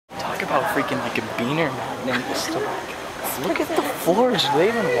talk about freaking like a beaner magnet. Look at the floors. Do they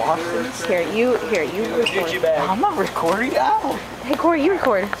even wash this? Here, you record. I'm not recording now. Hey, Corey, you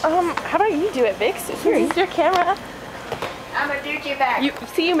record. How about you do it, Vix? Here, use your camera. I'm a Gucci bag.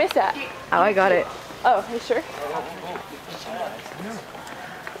 You missed that. Oh, I got it. Oh, you sure?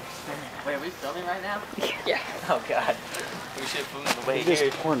 Wait, are we filming right now? Yeah. Oh god. We should film the way This here.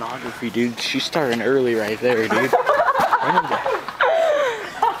 pornography, dude. She's starting early right there, dude. What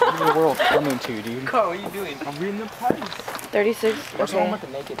is the world coming to, dude? Carl, what are you doing? I'm reading the price. 36. What's wrong Okay. with the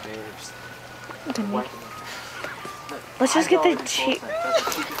naked babes? Let's just get the cheap.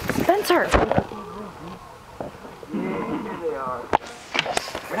 Spencer.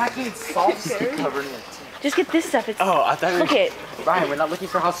 We're not getting soft covered in it. Just get this stuff. It's. Oh, I thought Look it. Ryan, we're not looking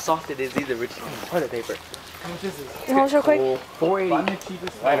for how soft it is either. We're just getting toilet paper. You hold real quick. 480.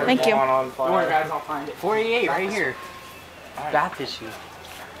 Thank you. Don't worry, guys, I'll find it. 48 right here. Bath tissue.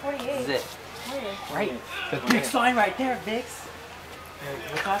 48. This is it. Right. The big sign right there, Vix.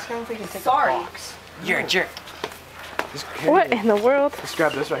 Let's ask her if we can take a box. You're a jerk. What in the world? Let's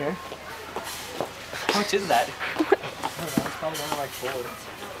grab this right here. How much is that?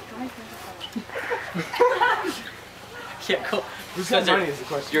 Yeah, cool. Who's got money is the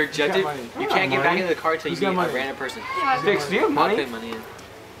question. You're Who's got ejected. money? You can't get back into the car until you Who's got meet a money? random person. Vix, do you have I'll money? put money in.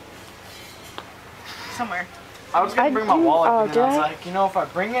 Somewhere. I was gonna bring my wallet, Oh, but then I was did I? like, you know, if I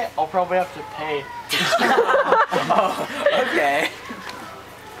bring it, I'll probably have to pay. Oh, okay.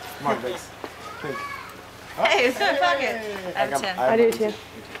 Come on, Vix. Hey, it's good. Fuck it. I have 10. I do too.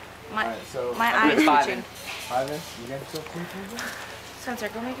 Alright, so My eye is Five. twitching. 5 in. You guys still 3 people? Spencer,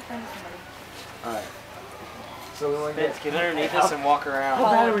 go make a friend with somebody. Alright. So we want to Vince, get underneath us and walk around. How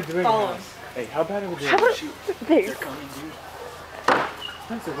bad are we doing Follow this? Hey, how bad are we doing How this? about Vix?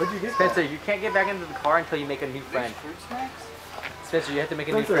 Spencer, what'd you get? Spencer, you can't get back into the car until you make a new friend. Spencer, you have to make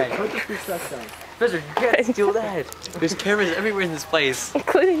a new Spencer, friend. put the fruit snacks down. Spencer, you can't steal that. There's cameras everywhere in this place.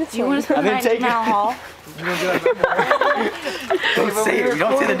 Including this You one. want to spend then 90 take it. mile haul? You gonna do that? Don't say it. We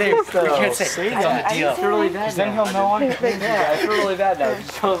don't say the name. We can't say Say it. It's on that. the deal. It's really bad. Because then he'll know I'm Yeah, it's really bad now.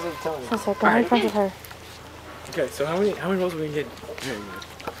 Just tell us and tell me. Spencer, go make friends with her. Okay, so how many rolls are we gonna get?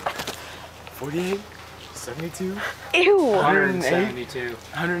 48, 72, Ew. 108,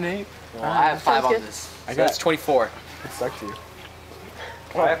 108. Well, I have 5 on good. this. I So got- that's 24. It sucks to you.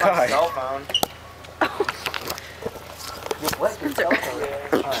 I have my God. cell phone. What? Your cell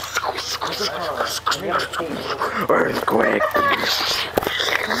phone? Earthquake.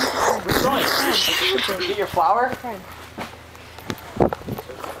 Get your flower?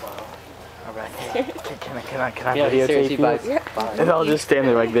 Alright. Can I Yeah, videotape seriously, you? bud. And I'll just stand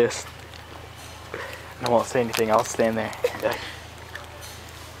there like this. And I won't say anything. I'll stand there.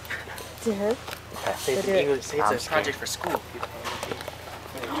 To her? Say it's in English. Say it's a project for school.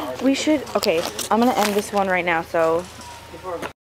 We should. Okay, I'm gonna end this one right now. So